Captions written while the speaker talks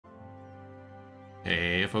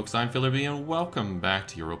Hey folks, I'm Philippi and welcome back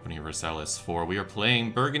to Europa Universalis IV. We are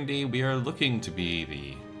playing Burgundy. We are looking to be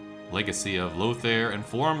the legacy of Lothair and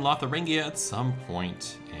form Lothringia at some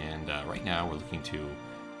point. And right now we're looking to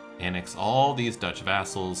annex all these Dutch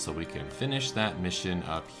vassals so we can finish that mission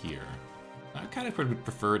up here. I kind of would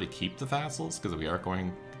prefer to keep the vassals because we are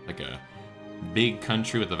going like a big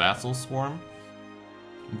country with a vassal swarm.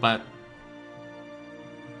 But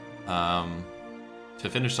to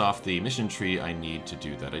finish off the mission tree, I need to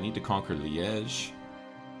do that. I need to conquer Liège,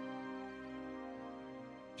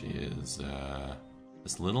 which is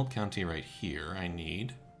this little county right here I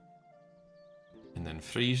need. And then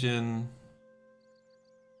Frisian.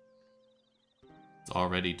 It's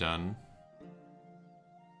already done.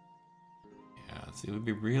 Yeah, so it would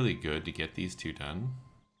be really good to get these two done.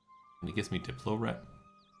 And it gives me Diplo rep.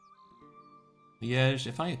 Liège,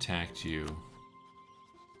 if I attacked you,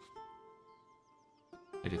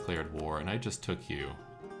 I declared war, and I just took you.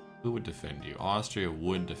 Who would defend you? Austria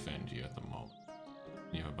would defend you at the moment.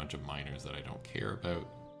 You have a bunch of miners that I don't care about.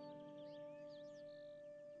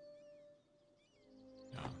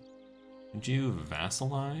 Yeah. Would you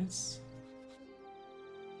vassalize?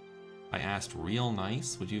 I asked real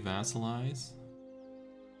nice, would you vassalize?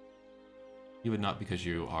 You would not because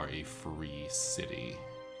you are a free city.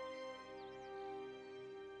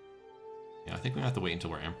 Yeah, I think we have to wait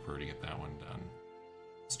until we're emperor to get that one done.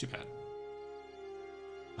 It's too bad.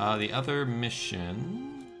 The other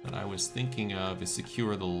mission that I was thinking of is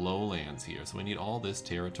secure the lowlands here. So we need all this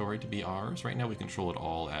territory to be ours. Right now we control it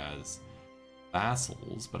all as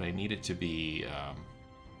vassals, but I need it to be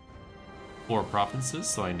 4 provinces,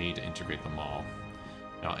 so I need to integrate them all.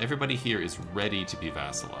 Now everybody here is ready to be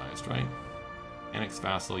vassalized, right? Annex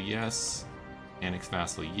vassal, yes. Annex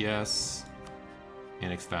vassal, yes.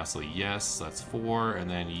 Annex vassal, yes. That's 4, and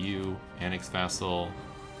then you, annex vassal.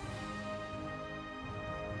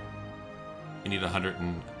 We need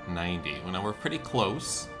 190. Well, now we're pretty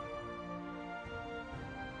close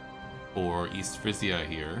for East Frisia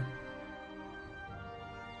here.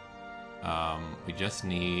 We just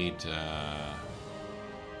need,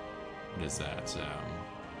 what is that?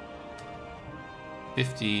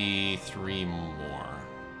 53 more.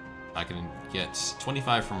 I can get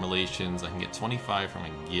 25 from relations, I can get 25 from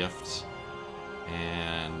a gift,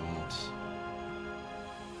 and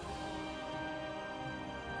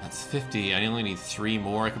that's 50. I only need 3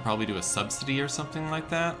 more. I could probably do a subsidy or something like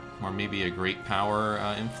that, or maybe a great power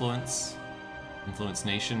influence. Influence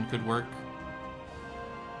nation could work.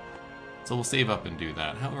 So we'll save up and do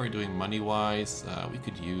that. How are we doing money-wise? We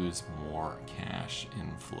could use more cash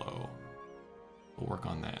inflow. We'll work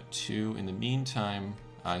on that too. In the meantime,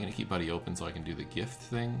 I'm going to keep Buddy open so I can do the gift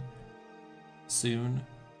thing soon.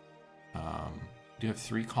 We do have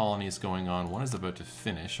 3 colonies going on. One is about to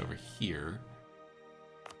finish over here.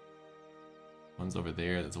 One's over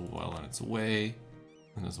there that's well on its way.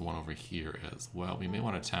 And there's one over here as well. We may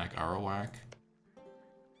want to attack Arawak.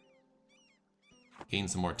 Gain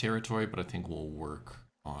some more territory, but I think we'll work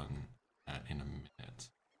on that in a minute.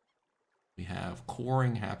 We have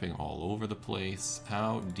coring happening all over the place.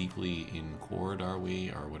 How deeply in cord are we,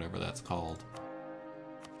 or whatever that's called?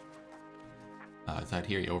 Is that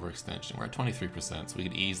here? Overextension. We're at 23%, so we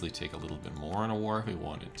could easily take a little bit more in a war if we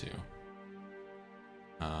wanted to.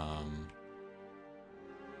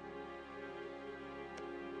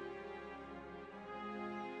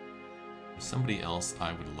 There's somebody else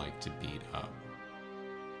I would like to beat up.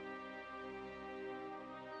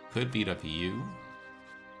 Could beat up you,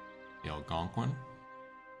 the Algonquin.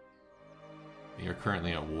 You're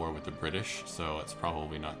currently at war with the British, so it's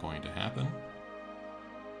probably not going to happen.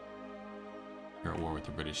 You're at war with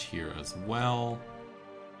the British here as well.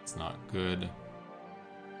 It's not good.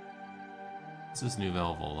 This is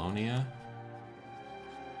Nouvelle Wallonia.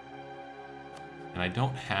 And I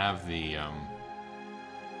don't have the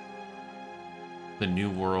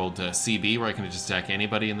New World CB where I can just attack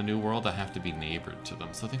anybody in the New World. I have to be neighbored to them,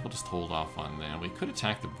 so I think we'll just hold off on that. We could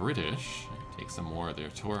attack the British, take some more of their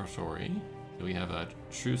territory. Do we have a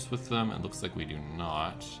truce with them? It looks like we do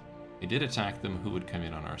not. We did attack them. Who would come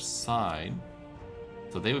in on our side?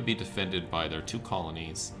 So they would be defended by their 2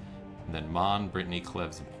 colonies, and then Mon, Brittany,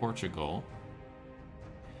 Cleves, and Portugal.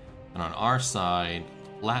 And on our side,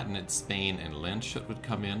 Latinate, Spain, and Landshut would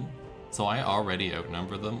come in. So I already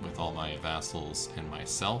outnumber them with all my vassals and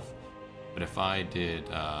myself. But if I did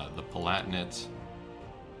the Palatinate,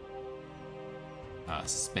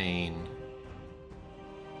 Spain,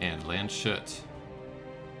 and Landshut,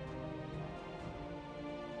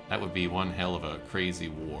 that would be one hell of a crazy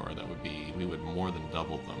war. That would be, we would more than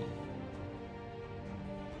double them.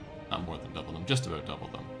 Not more than double them, just about double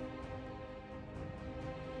them.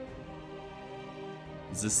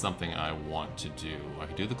 Is this something I want to do? I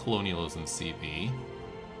could do the colonialism CB.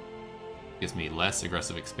 Gives me less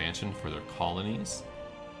aggressive expansion for their colonies.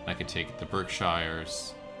 I could take the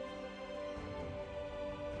Berkshires,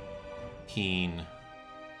 Keene,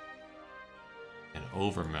 and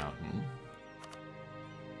Overmountain.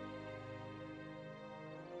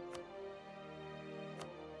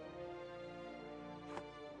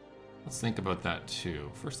 Let's think about that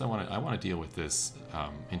too. First, I want to deal with this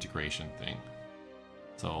integration thing.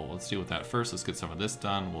 So let's deal with that first. Let's get some of this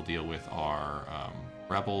done. We'll deal with our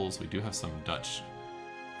rebels. We do have some Dutch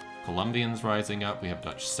Colombians rising up. We have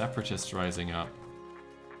Dutch separatists rising up.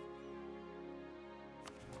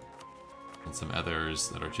 And some others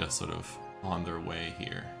that are just sort of on their way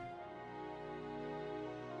here.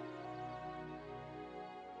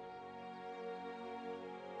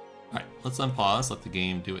 Alright, let's unpause, let the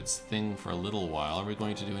game do its thing for a little while. Are we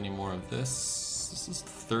going to do any more of this? This is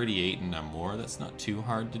 38 and more. That's not too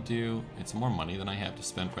hard to do. It's more money than I have to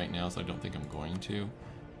spend right now, so I don't think I'm going to.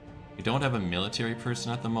 We don't have a military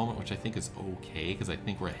person at the moment, which I think is okay, because I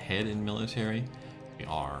think we're ahead in military. We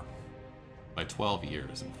are. By 12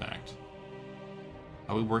 years, in fact.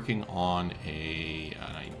 Are we working on an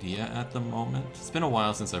idea at the moment? It's been a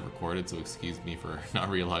while since I've recorded, so excuse me for not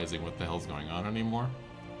realizing what the hell's going on anymore.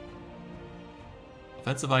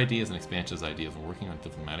 Offensive ideas and expansive ideas. We're working on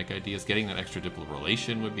diplomatic ideas. Getting that extra diplomatic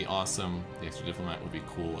relation would be awesome. The extra diplomat would be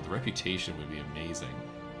cool. The reputation would be amazing.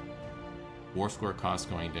 War score costs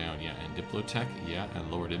going down, yeah. And diplotech, yeah.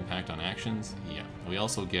 And lowered impact on actions, yeah. We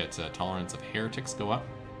also get tolerance of heretics go up.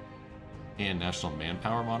 And national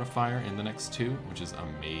manpower modifier in the next two, which is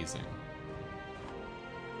amazing.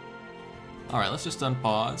 Alright, let's just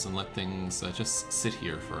unpause and let things just sit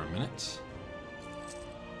here for a minute.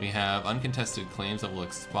 We have uncontested claims that will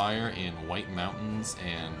expire in White Mountains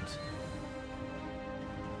and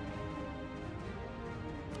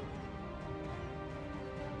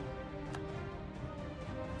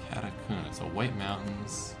Katakuna. So White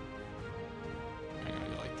Mountains, I gotta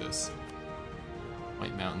go like this.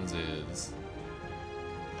 White Mountains is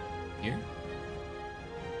here.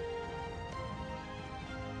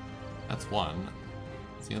 That's one.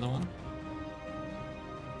 What's the other one?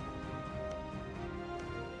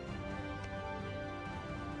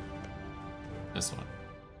 This one.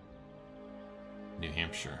 New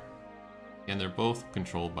Hampshire. And they're both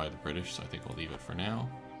controlled by the British, so I think we'll leave it for now.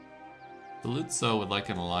 Saluzzo would like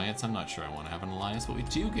an alliance. I'm not sure I want to have an alliance, but we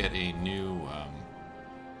do get a new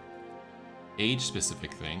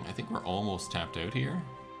age-specific thing. I think we're almost tapped out here.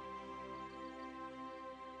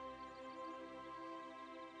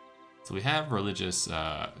 So we have religious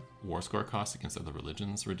war score costs against other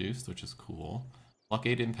religions reduced, which is cool.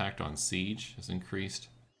 Blockade impact on siege has increased.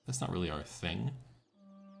 That's not really our thing.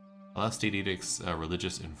 Allow state edicts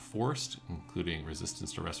religious enforced, including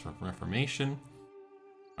resistance to Reformation.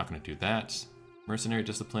 Not going to do that. Mercenary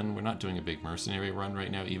discipline. We're not doing a big mercenary run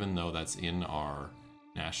right now, even though that's in our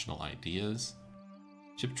national ideas.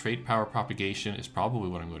 Ship trade power propagation is probably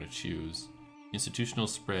what I'm going to choose. Institutional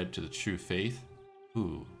spread to the true faith.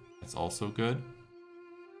 Ooh, that's also good.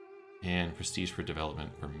 And prestige for development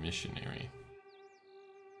for missionary.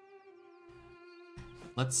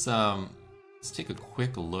 Let's take a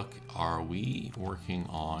quick look. Are we working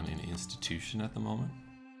on an institution at the moment?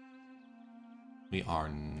 We are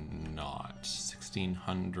not.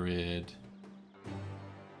 1600.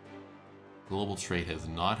 Global trade has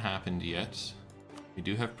not happened yet. We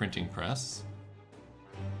do have printing press.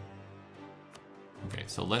 Okay,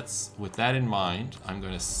 so let's, with that in mind, I'm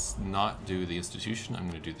going to not do the institution. I'm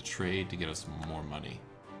going to do the trade to get us more money.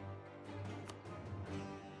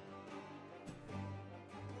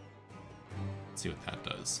 See what that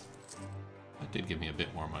does. That did give me a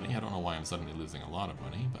bit more money. I don't know why I'm suddenly losing a lot of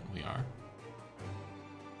money, but we are.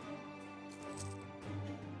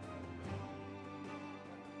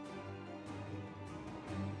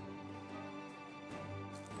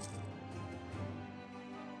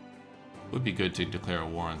 Would be good to declare a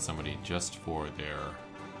war on somebody just for their...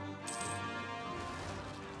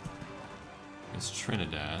 It's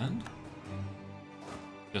Trinidad.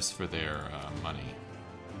 Just for their money.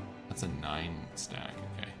 That's a 9 stack,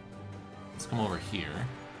 okay. Let's come over here.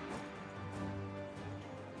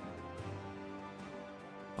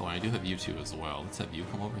 Oh, I do have you two as well. Let's have you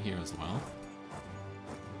come over here as well.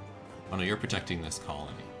 Oh no, you're protecting this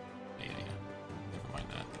colony. Yeah. Never mind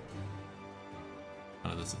that.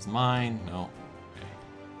 None of this is mine. No. Okay.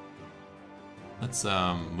 Let's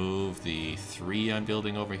move the 3 I'm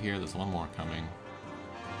building over here. There's one more coming.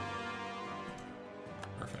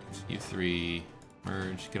 Perfect. You 3...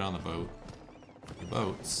 Merge, get on the boat. The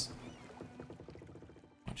boats.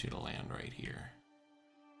 I want you to land right here.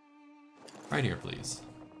 Right here, please.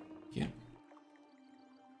 Thank you.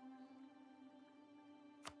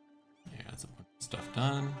 Yeah, that's a bunch of stuff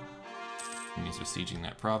done. Enemies are sieging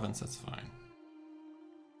that province, that's fine.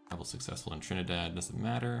 Double successful in Trinidad, doesn't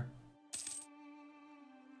matter.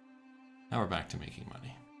 Now we're back to making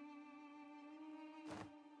money.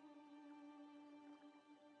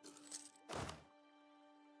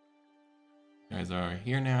 You guys are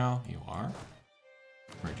here now, you are.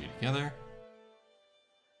 Merge you together.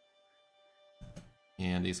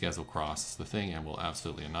 And these guys will cross the thing and we'll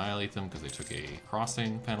absolutely annihilate them because they took a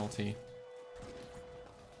crossing penalty.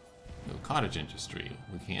 No cottage industry.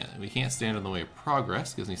 We can't stand in the way of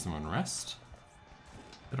progress, gives me some unrest.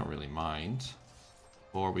 I don't really mind.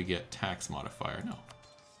 Or we get tax modifier. No.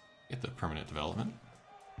 Get the permanent development.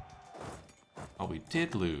 Oh, we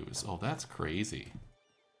did lose. Oh, that's crazy.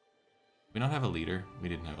 We don't have a leader. We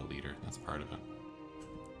didn't have a leader. That's part of it.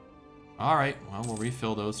 Alright, well, we'll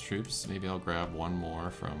refill those troops. Maybe I'll grab one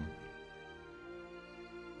more from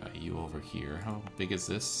you over here. How big is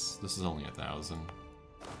this? This is only 1,000.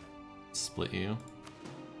 Split you.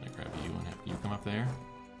 I grab you and have you come up there.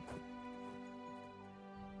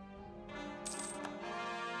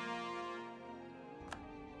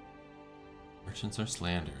 Merchants are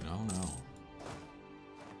slandered. Oh no.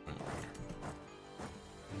 Over here.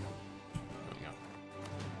 There we go.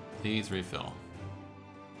 Please refill.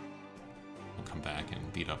 We'll come back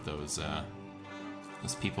and beat up those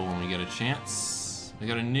people when we get a chance. We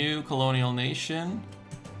got a new colonial nation.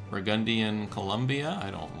 Burgundy and Columbia.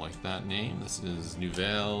 I don't like that name. This is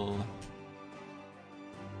Nouvelle.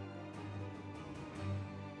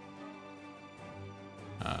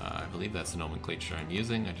 I believe that's the nomenclature I'm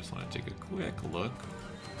using. I just want to take a quick look.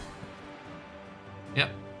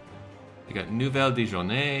 Yep. We got Nouvelle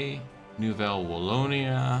Dijonais, Nouvelle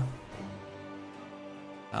Wallonia.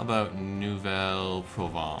 How about Nouvelle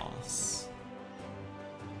Provence?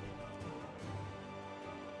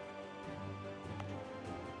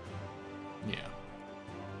 Yeah.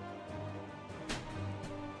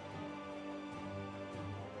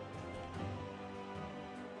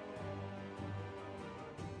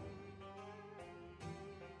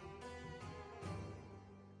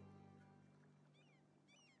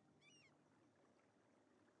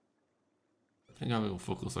 I think I will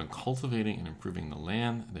focus on cultivating and improving the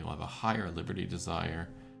land. They will have a higher liberty desire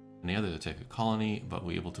than the other type of colony, but will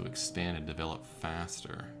be able to expand and develop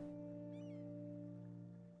faster.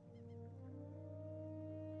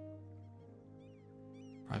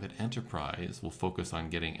 Private enterprise will focus on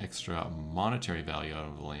getting extra monetary value out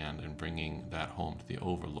of the land and bringing that home to the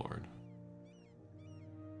overlord.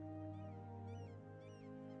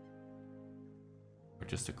 Or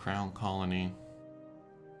just a crown colony.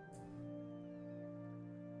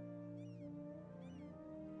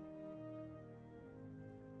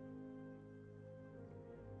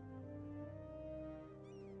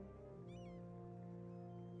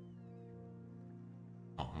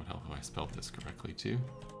 I spelled this correctly too.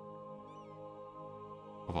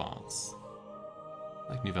 Provence.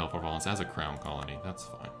 Like Nouvelle Provence as a crown colony, that's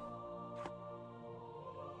fine.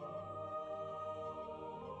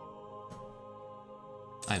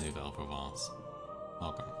 Hi Nouvelle Provence.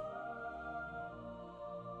 Welcome.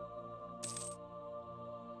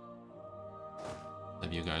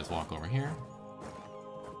 Have you guys walk over here.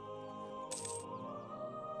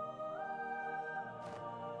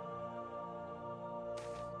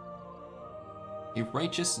 A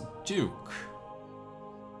righteous duke.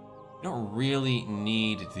 You don't really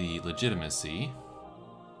need the legitimacy.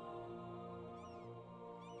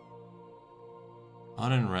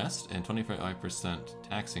 On unrest and 25%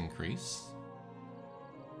 tax increase.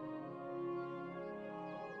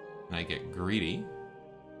 And I get greedy.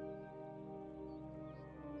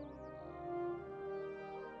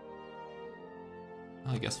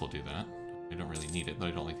 Well, I guess we'll do that. I don't really need it, but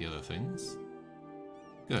I don't like the other things.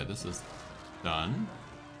 Good, this is done.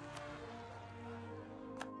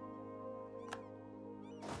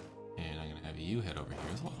 And I'm gonna have you head over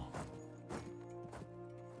here as well.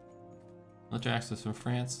 Military access from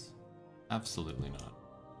France? Absolutely not.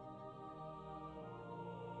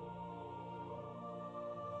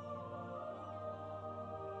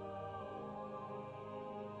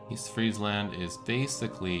 East Friesland is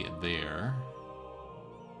basically there.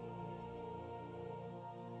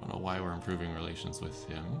 I don't know why we're improving relations with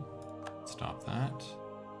him. Stop that.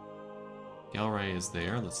 Galray is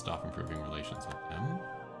there. Let's stop improving relations with him.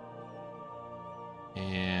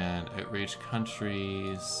 And outraged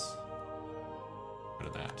countries. Rid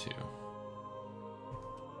of that too.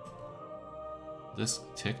 This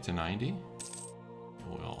tick to 90?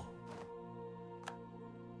 Will.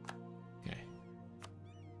 Okay.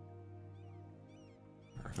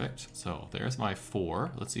 Perfect. So there's my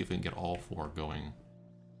 4. Let's see if we can get all 4 going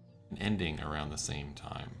and ending around the same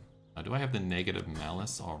time. Do I have the negative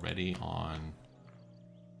malice already on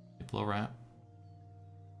Diplorat?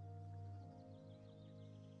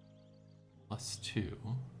 +2.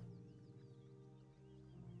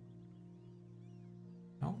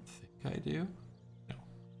 I don't think I do. No.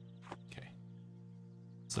 Okay.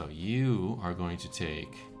 So you are going to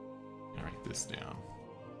take, I'll write this down.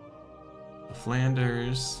 The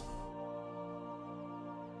Flanders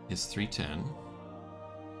is 310.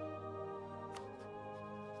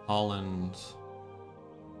 Holland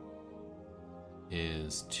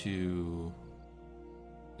is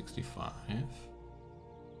 265.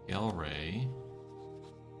 Gelray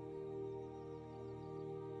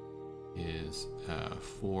is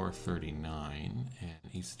 439, and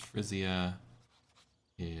East Frisia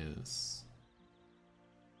is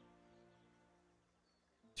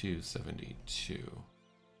 272.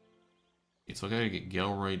 Okay, so I gotta get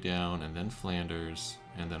Gelray down, and then Flanders,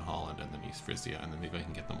 and then Holland, and then East Frisia, and then maybe I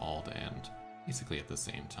can get them all to end basically at the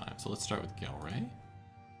same time. So let's start with Gelray.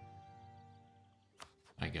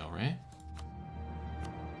 Hi, Gelray.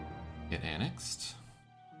 Get annexed.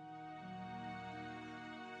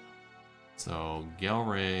 So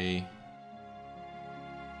Gelray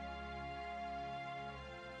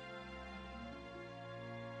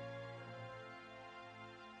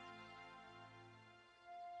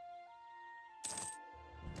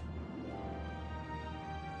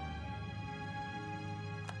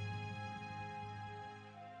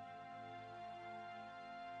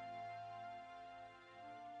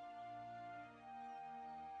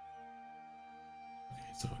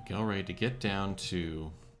So Gelray to get down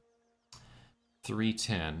to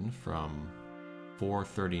 310 from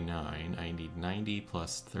 439, I need 90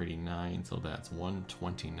 plus 39, so that's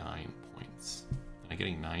 129 points. I'm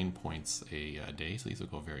getting 9 points a day, so these will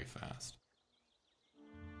go very fast.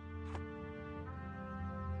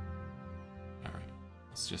 Alright,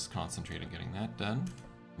 let's just concentrate on getting that done.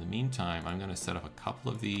 In the meantime, I'm going to set up a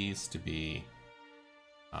couple of these to be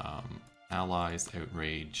allies,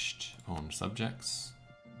 outraged, owned subjects.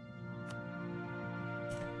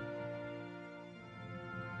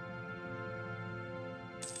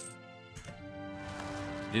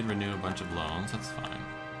 Did renew a bunch of loans, that's fine.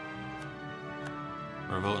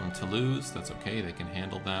 We're voting to lose, that's okay, they can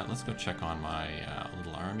handle that. Let's go check on my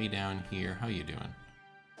little army down here. How you doing?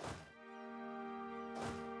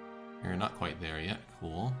 You're not quite there yet,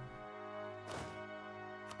 cool.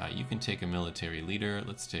 You can take a military leader.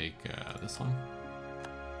 Let's take this one.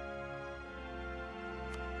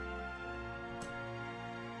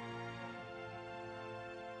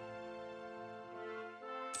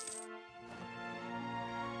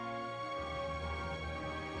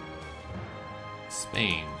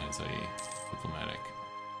 Spain is a diplomatic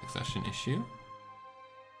succession issue.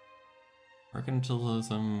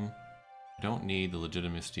 Mercantilism, don't need the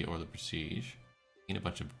legitimacy or the prestige. Need a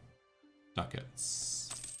bunch of ducats.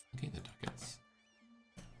 Okay, the ducats.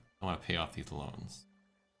 I want to pay off these loans.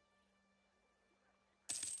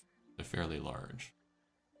 They're fairly large.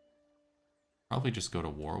 Probably just go to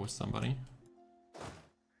war with somebody.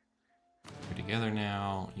 We're together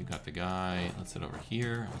now. You got the guy. Let's head over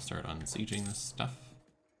here. I'll start unsieging this stuff.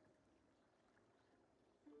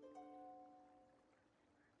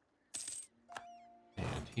 And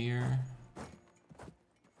here.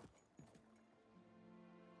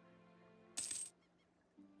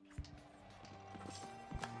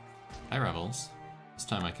 Hi, rebels. This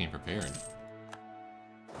time I came prepared.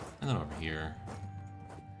 And then over here.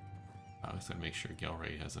 I just gotta make sure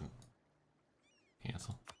Gelray hasn't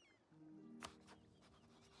canceled.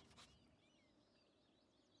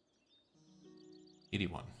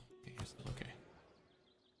 $81. Okay, here's the, okay.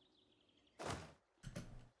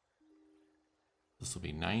 This will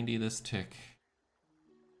be 90 this tick.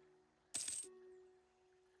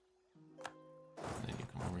 And then you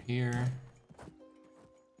come over here.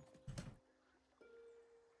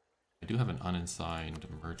 I do have an unassigned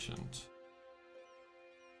merchant.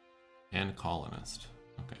 And colonist.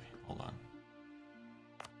 Okay, hold on.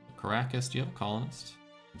 Caracas, do you have a colonist?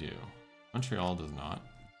 You do. Montreal does not.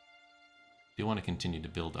 Do want to continue to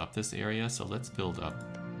build up this area, so let's build up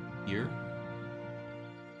here.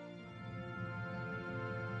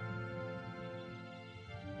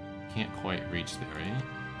 Can't quite reach there, eh?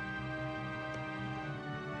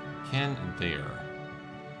 Can there.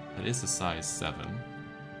 That is a size 7.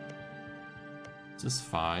 Is this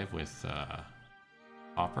 5 with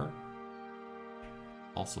copper?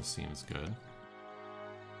 Also seems good.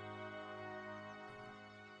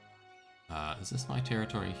 Is this my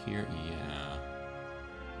territory here? Yeah.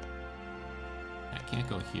 can't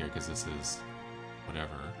go here because this is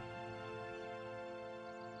whatever.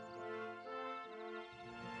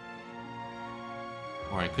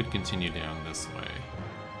 Or I could continue down this way.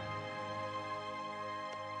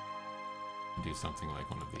 Do something like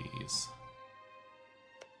one of these.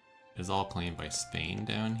 It is all claimed by Spain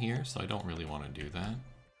down here, so I don't really want to do that.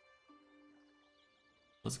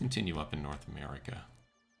 Let's continue up in North America.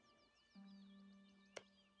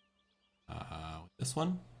 This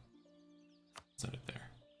one? Set it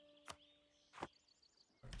there.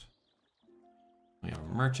 We have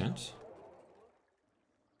a merchant.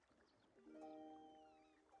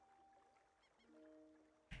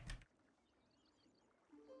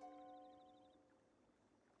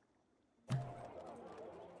 I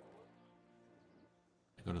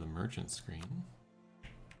go to the merchant screen.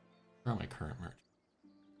 Where are my current merchants?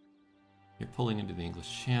 You're pulling into the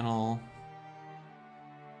English Channel.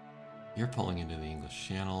 You're pulling into the English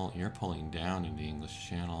Channel. You're pulling down into the English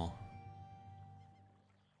Channel.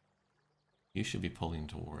 You should be pulling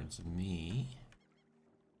towards me.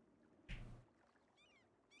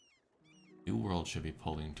 New World should be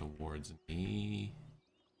pulling towards me.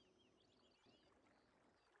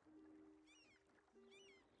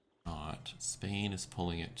 Not. Spain is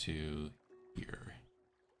pulling it to here.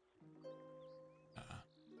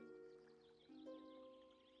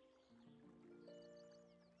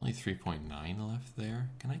 Only 3.9 left there.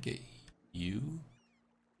 Can I get you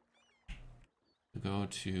to go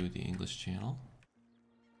to the English Channel?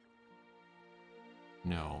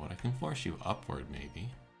 No, but I can force you upward maybe.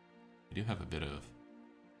 I do have a bit of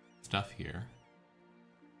stuff here.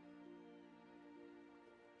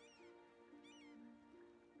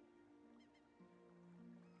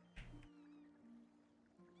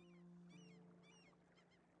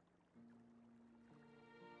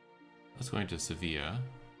 Let's go into Sevilla.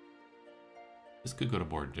 This could go to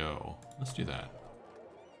Bordeaux. Let's do that.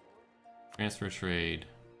 Transfer trade.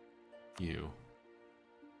 You.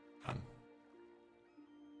 Done.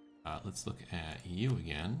 Let's look at you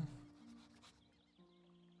again.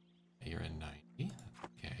 You're at 90.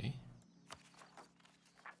 Okay.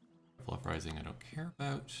 Fluff Rising I don't care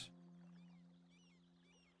about.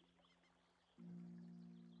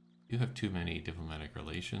 You have too many diplomatic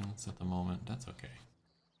relations at the moment. That's okay.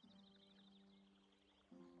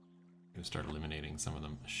 I'm going to start eliminating some of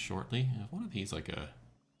them shortly. If one of these, like a...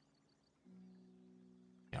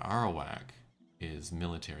 Yeah, Arawak is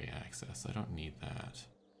military access. I don't need that.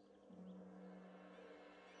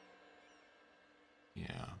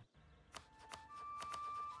 Yeah.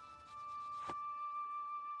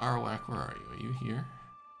 Arawak, where are you? Are you here?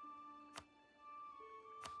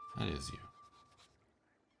 That is you.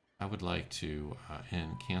 I would like to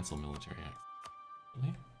end cancel military access.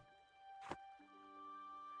 Really?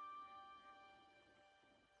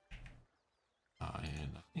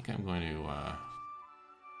 And I think I'm going to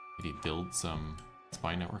maybe build some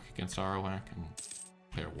spy network against Arawak and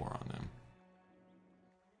declare war on them.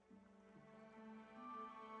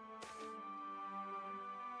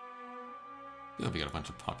 Good, we got a bunch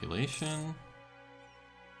of population.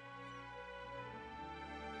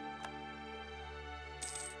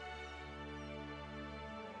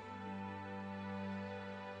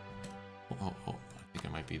 Oh, I think I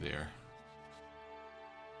might be there.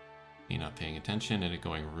 Me not paying attention and it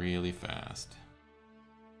going really fast.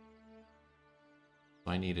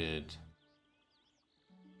 So I needed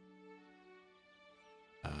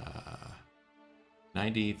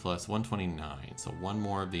 90 plus 129. So one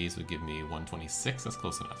more of these would give me 126. That's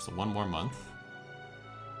close enough. So one more month.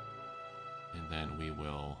 And then we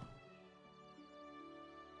will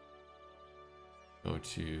go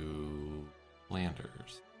to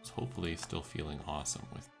Flanders. It's hopefully still feeling awesome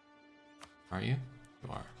with. Are you? You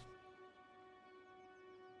are.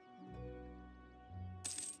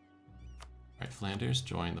 Alright, Flanders,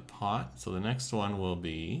 join the pot. So the next one will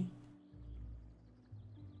be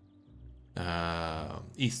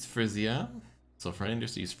East Frisia. So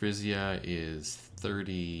Flanders East Frisia is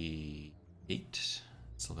 38.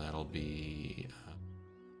 So that'll be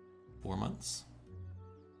 4 months.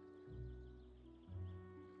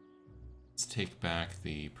 Let's take back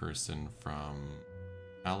the person from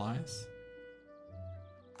Allies.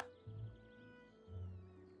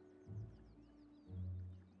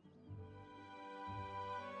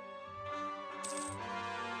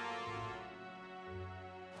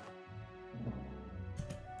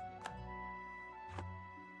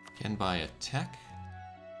 Can buy a tech.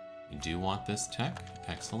 We do want this tech.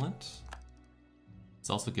 Excellent.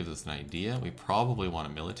 This also gives us an idea. We probably want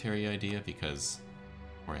a military idea because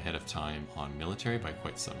we're ahead of time on military by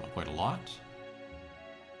quite a lot.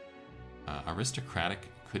 Aristocratic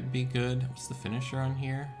could be good. What's the finisher on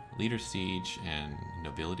here? Leader Siege and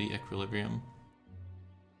Nobility Equilibrium.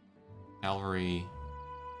 Cavalry,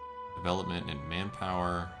 Development and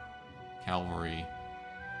Manpower. Cavalry.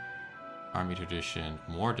 Army Tradition,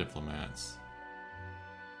 more Diplomats.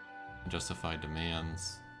 Unjustified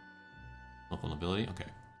Demands. Local Nobility, okay.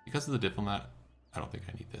 Because of the Diplomat, I don't think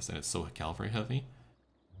I need this, and it's so cavalry heavy.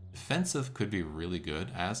 Defensive could be really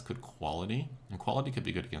good, as could Quality. And Quality could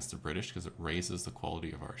be good against the British because it raises the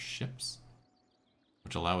quality of our ships,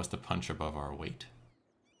 which allow us to punch above our weight.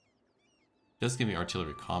 It does give me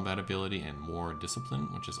artillery combat ability and more discipline,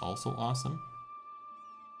 which is also awesome.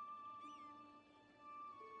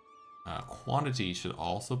 Quantity should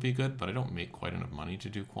also be good, but I don't make quite enough money to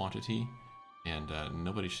do quantity. And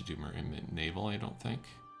nobody should do naval, I don't think.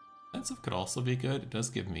 Defensive could also be good. It does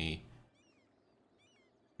give me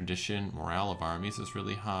tradition. Morale of armies is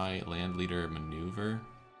really high. Land leader maneuver.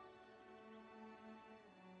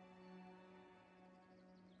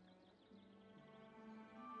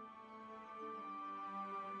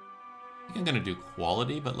 I think I'm going to do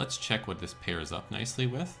quality, but let's check what this pairs up nicely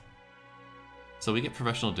with. So we get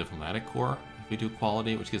Professional Diplomatic Corps if we do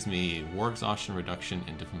quality, which gives me war exhaustion reduction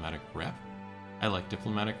and diplomatic rep. I like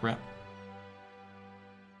diplomatic rep.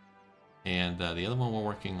 And the other one we're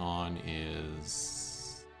working on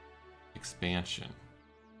is expansion.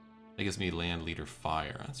 That gives me land leader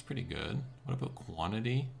fire. That's pretty good. What about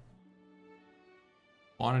quantity?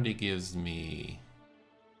 Quantity gives me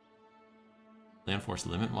land force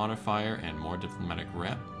limit modifier and more diplomatic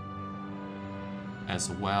rep, as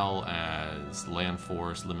well as land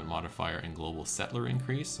force limit modifier and global settler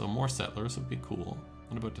increase. So more settlers would be cool.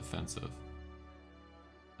 What about defensive?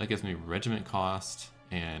 That gives me regiment cost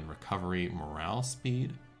and recovery morale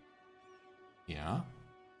speed. Yeah.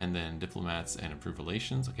 And then diplomats and improved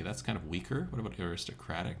relations. Okay, that's kind of weaker. What about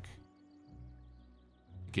aristocratic?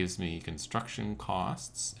 It gives me construction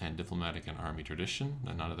costs and diplomatic and army tradition.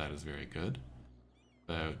 None of that is very good.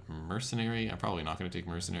 About mercenary, I'm probably not going to take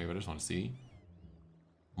mercenary, but I just want to see.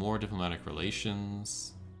 More diplomatic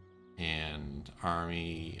relations and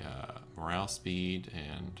army morale speed,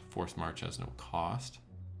 and forced march has no cost.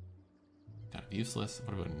 Kind of useless.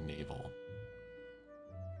 What about naval?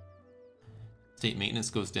 State maintenance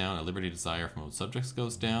goes down, a liberty desire from old subjects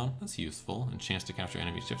goes down. That's useful. And chance to capture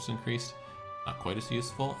enemy ships increased. Not quite as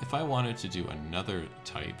useful. If I wanted to do another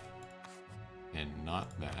type and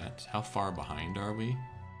not that, how far behind are we?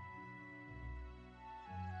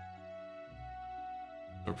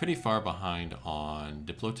 We're pretty far behind on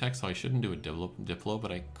Diplotech, so I shouldn't do a Diplo,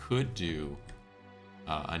 but I could do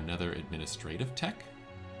another administrative tech.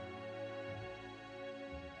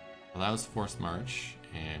 Allows forced march,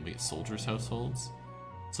 and we get soldiers' households.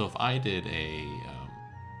 So if I did a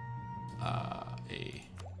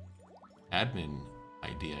admin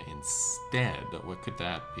idea instead, what could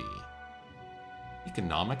that be?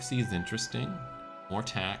 Economics is interesting. More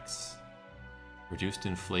tax, reduced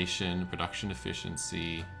inflation, production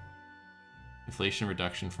efficiency, inflation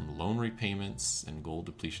reduction from loan repayments, and gold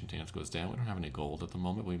depletion chance goes down. We don't have any gold at the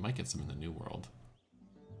moment, but we might get some in the new world.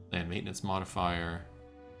 Land maintenance modifier,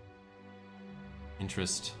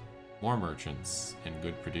 interest, more merchants, and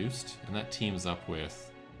good produced. And that teams up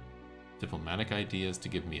with diplomatic ideas to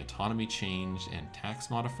give me autonomy change and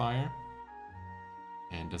tax modifier.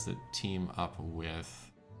 And does it team up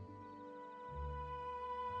with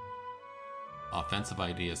offensive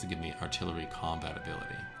ideas to give me artillery combat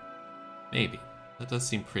ability? Maybe. That does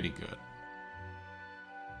seem pretty good.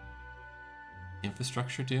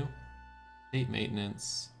 Infrastructure do? State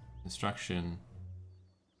maintenance, construction,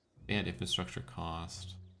 and infrastructure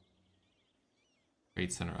cost,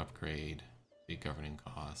 trade center upgrade, big governing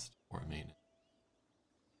cost, or maintenance.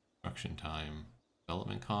 Construction time,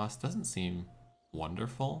 development cost doesn't seem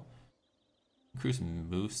wonderful. Cruise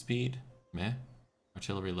move speed, meh.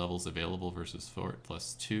 Artillery levels available versus fort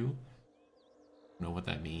 +2. Don't know what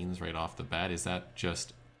that means right off the bat. Is that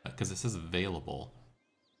just because it says available?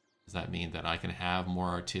 Does that mean that I can have more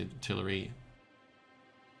artillery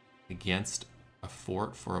against a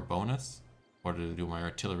fort for a bonus? Or do my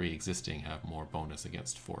artillery existing have more bonus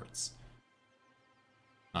against forts?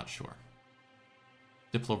 Not sure.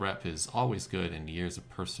 Diplo rep is always good, and years of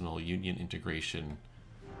personal union integration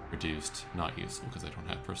reduced. Not useful because I don't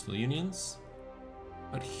have personal unions.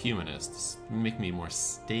 But humanists make me more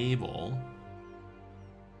stable.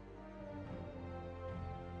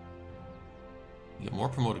 You get more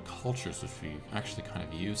promoted cultures, which would be actually kind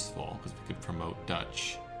of useful because we could promote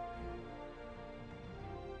Dutch.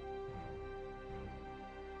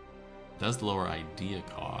 Does lower idea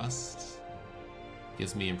cost.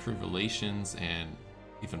 Gives me improved relations and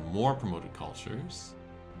even more promoted cultures.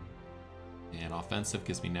 And offensive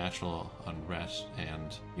gives me natural unrest,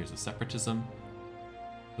 and years of separatism.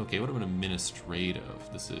 Okay, what about administrative?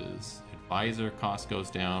 This is advisor cost goes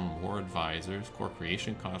down, more advisors, core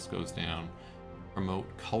creation cost goes down, promote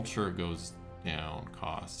culture goes down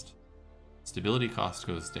cost, stability cost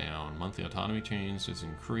goes down, monthly autonomy change is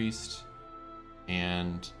increased,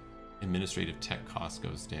 and administrative tech cost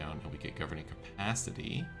goes down, and we get governing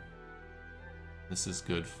capacity. This is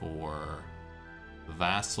good for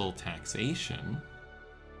vassal taxation,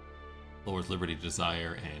 lowers liberty to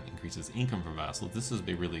desire and increases income from vassals. This would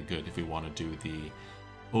be really good if we want to do the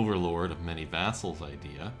overlord of many vassals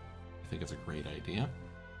idea. I think it's a great idea.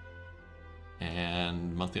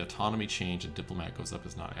 And monthly autonomy change and diplomat goes up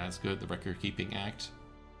is not as good, the record keeping act.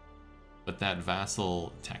 But that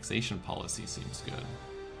vassal taxation policy seems good.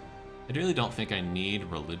 I really don't think I need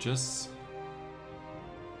religious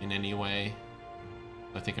in any way.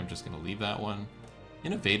 I think I'm just going to leave that one.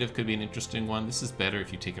 Innovative could be an interesting one. This is better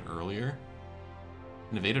if you take it earlier.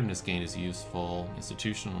 Innovativeness gain is useful.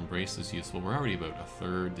 Institutional embrace is useful. We're already about a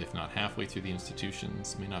third, if not halfway through the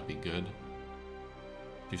institutions. May not be good.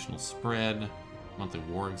 Institutional spread, monthly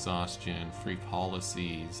war exhaustion, free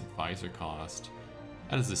policies, advisor cost.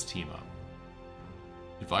 How does this team up?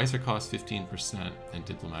 Advisor cost 15% and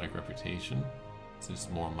diplomatic reputation. So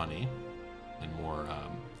just more money and more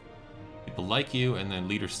people like you, and then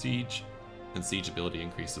leader siege and siege ability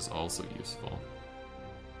increase is also useful.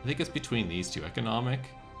 I think it's between these two, economic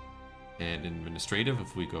and administrative.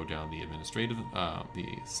 If we go down the administrative the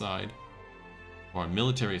side, or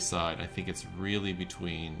military side, I think it's really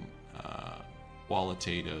between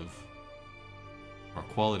qualitative or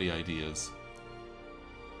quality ideas.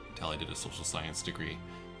 Until I did a social science degree.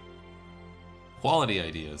 Quality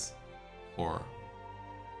ideas or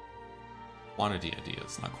quantity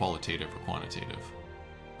ideas, not qualitative or quantitative.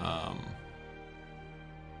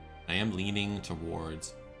 I am leaning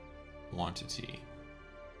towards quantity.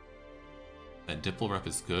 That Diplo rep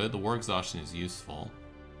is good. The war exhaustion is useful.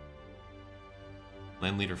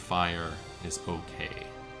 Land leader fire is okay.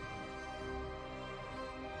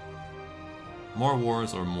 More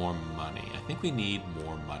wars or more money? I think we need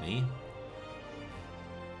more money.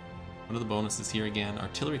 What are the bonuses here again?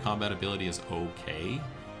 Artillery combat ability is okay.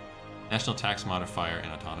 National tax modifier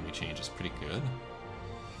and autonomy change is pretty good.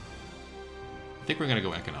 I think we're going to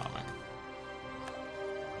go economic.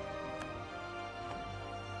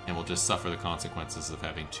 And we'll just suffer the consequences of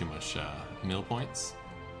having too much mill points.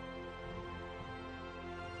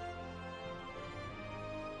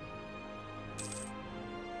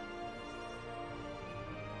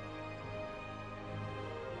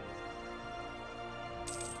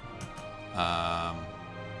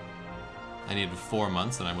 I needed 4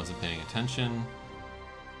 months and I wasn't paying attention.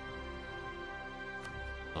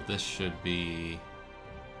 Well, this should be...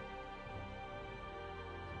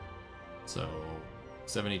 So,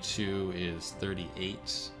 72 is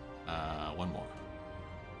 38. One more.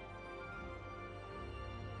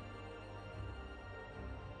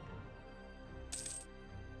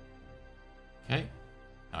 Okay.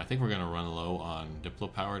 Now I think we're going to run low on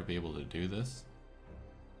Diplo power to be able to do this.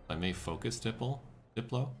 I may focus Diplo.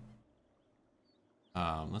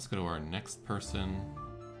 Let's go to our next person,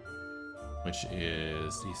 which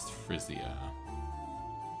is East Frisia.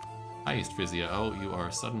 Hi, East Frisia. Oh, you are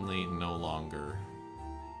suddenly no longer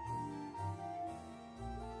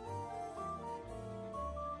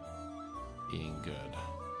being good.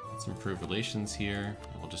 Let's improve relations here,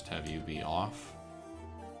 and we'll just have you be off.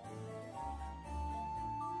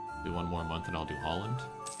 Do one more month and I'll do Holland.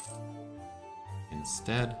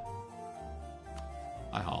 Instead,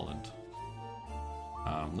 hi Holland.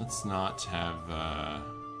 Let's not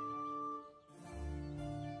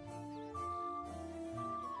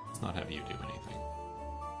have you do anything.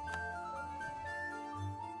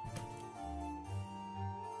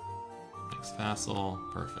 Next vassal,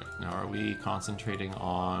 perfect. Now are we concentrating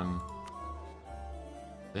on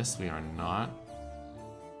this? We are not.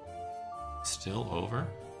 Still over?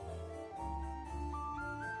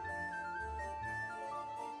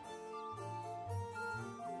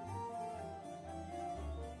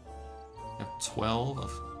 I have 12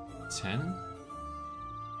 of 10?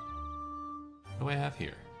 What do I have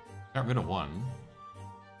here? Got rid of 1.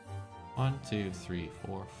 1, 2, 3,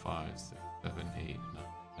 4, 5, 6, 7, 8, 9,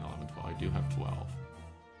 10, 11, 12. I do have 12.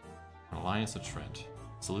 An alliance of Trent.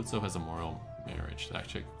 Saluzzo has a moral marriage that I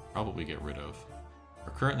should probably get rid of.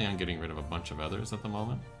 We're currently on getting rid of a bunch of others at the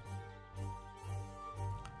moment.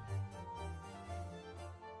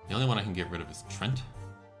 The only one I can get rid of is Trent.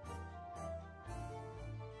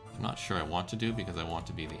 I'm not sure I want to do because I want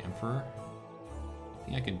to be the Emperor.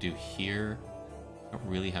 Thing I can do here. I don't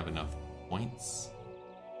really have enough points.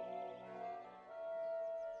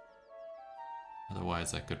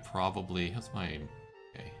 Otherwise, I could probably. How's my?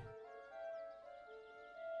 Okay.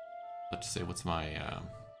 Let's say, what's my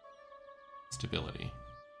stability?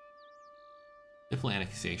 Diplo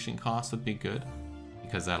annexation cost would be good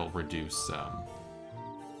because that'll reduce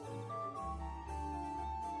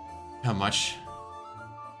how much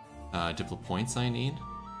Diplo points I need.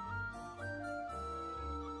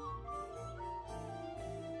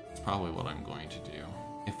 That's probably what I'm going to do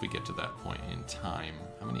if we get to that point in time.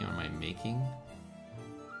 How many am I making?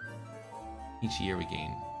 Each year we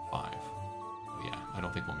gain 5. Oh, yeah, I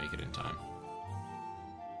don't think we'll make it in time.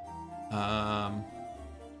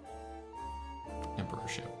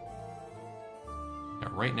 Emperorship. Yeah,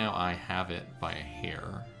 right now I have it by a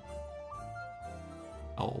hair.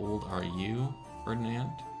 How old are you,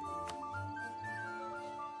 Ferdinand?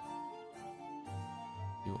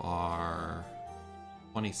 You are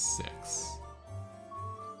 26.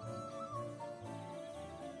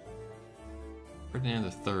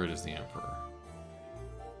 Ferdinand III is the emperor.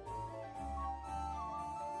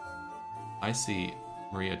 I see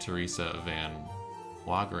Maria Theresa van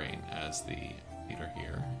Wagrain as the leader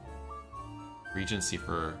here. Regency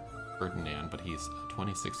for Ferdinand, but he's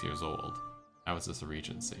 26 years old. How is this a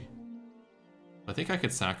regency? I think I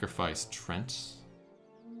could sacrifice Trent.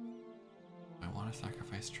 I want to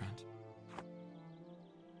sacrifice Trent. How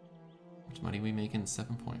much money are we making?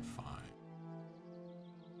 7.5.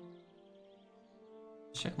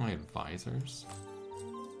 Check my advisors.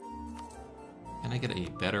 Can I get a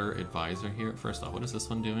better advisor here? First off, what is this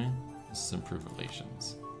one doing? This is improve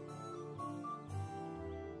relations.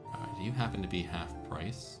 Do you happen to be half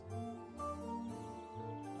price?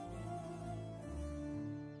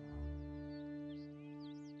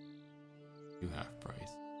 You half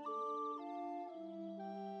price.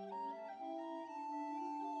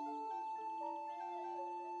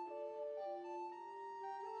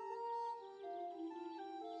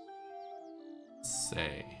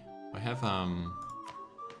 Say, I have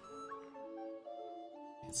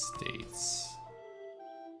states.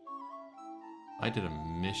 I did a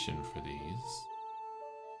mission for these.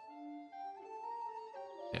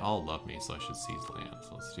 They all love me, so I should seize land.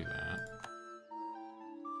 So let's do that.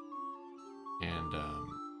 And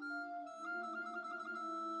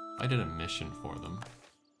I did a mission for them.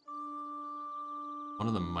 One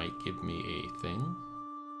of them might give me a thing.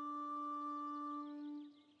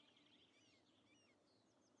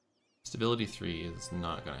 Stability 3 is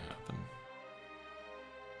not gonna happen.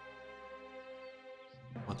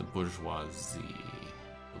 I want the bourgeoisie,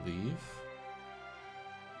 I believe.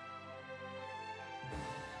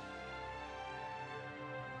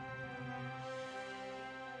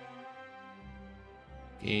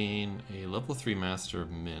 Gain a level 3 Master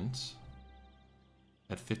of Mint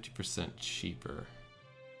at 50% cheaper.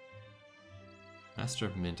 Master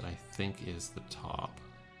of Mint, I think, is the top.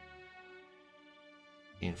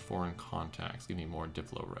 Gain foreign contacts, give me more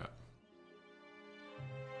Diplo rep.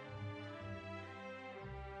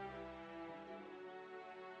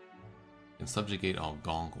 And subjugate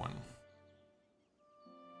Algonquin.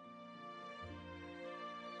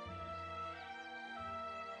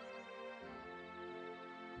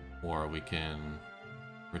 Or we can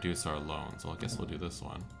reduce our loans. Well, I guess we'll do this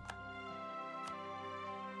one.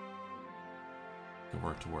 We'll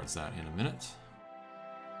work towards that in a minute.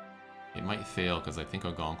 It might fail because I think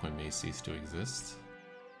Algonquin may cease to exist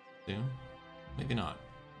soon. Maybe not.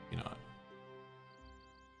 Maybe not.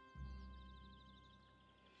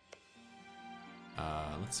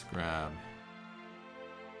 Let's grab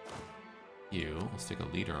you. We'll stick a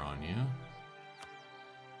leader on you.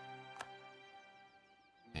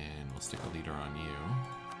 And we'll stick a leader on you.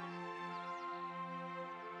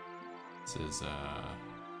 This is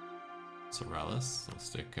Sorellis. We'll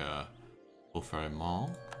stick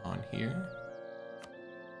Beaufort-Mont on here.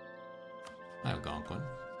 Algonquin.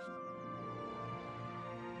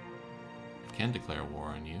 I can declare war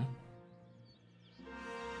on you.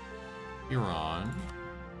 Huron.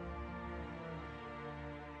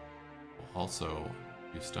 We'll also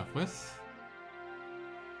do stuff with.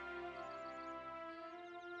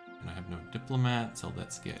 And I have no diplomat, so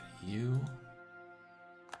let's get you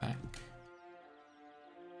back.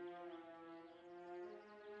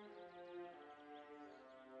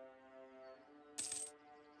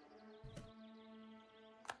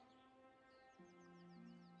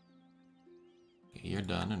 Okay, you're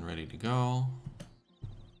done and ready to go.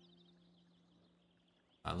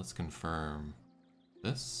 Let's confirm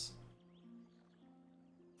this.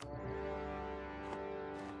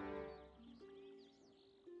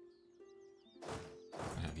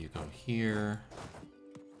 You go here.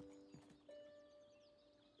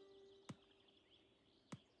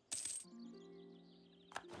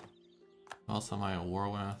 Who else am I at war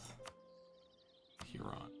with?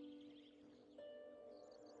 Huron.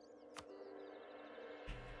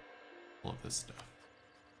 All of this stuff.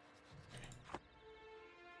 Okay.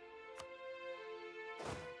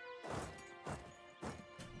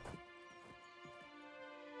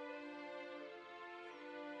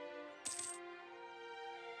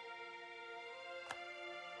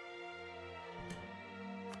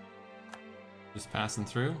 Just passing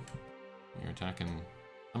through. You're attacking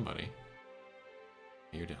somebody.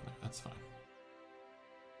 You're down there, that's fine.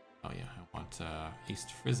 Oh yeah, I want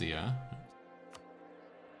East Frisia.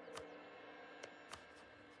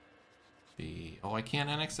 Oh, I can't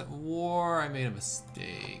annex at war. I made a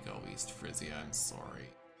mistake. Oh, East Frisia, I'm sorry.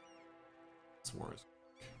 This war is...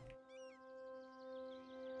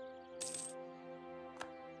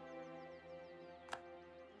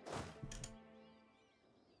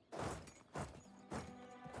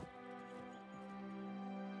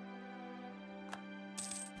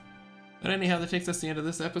 But anyhow, that takes us to the end of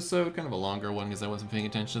this episode. Kind of a longer one because I wasn't paying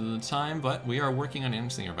attention at the time, but we are working on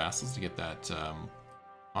annexing our vassals to get that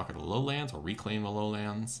Conquer the Lowlands, or Reclaim the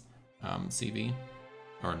Lowlands CV,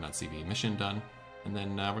 or not CV, mission done. And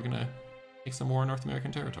then we're going to take some more North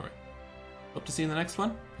American territory. Hope to see you in the next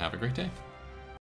one. Have a great day.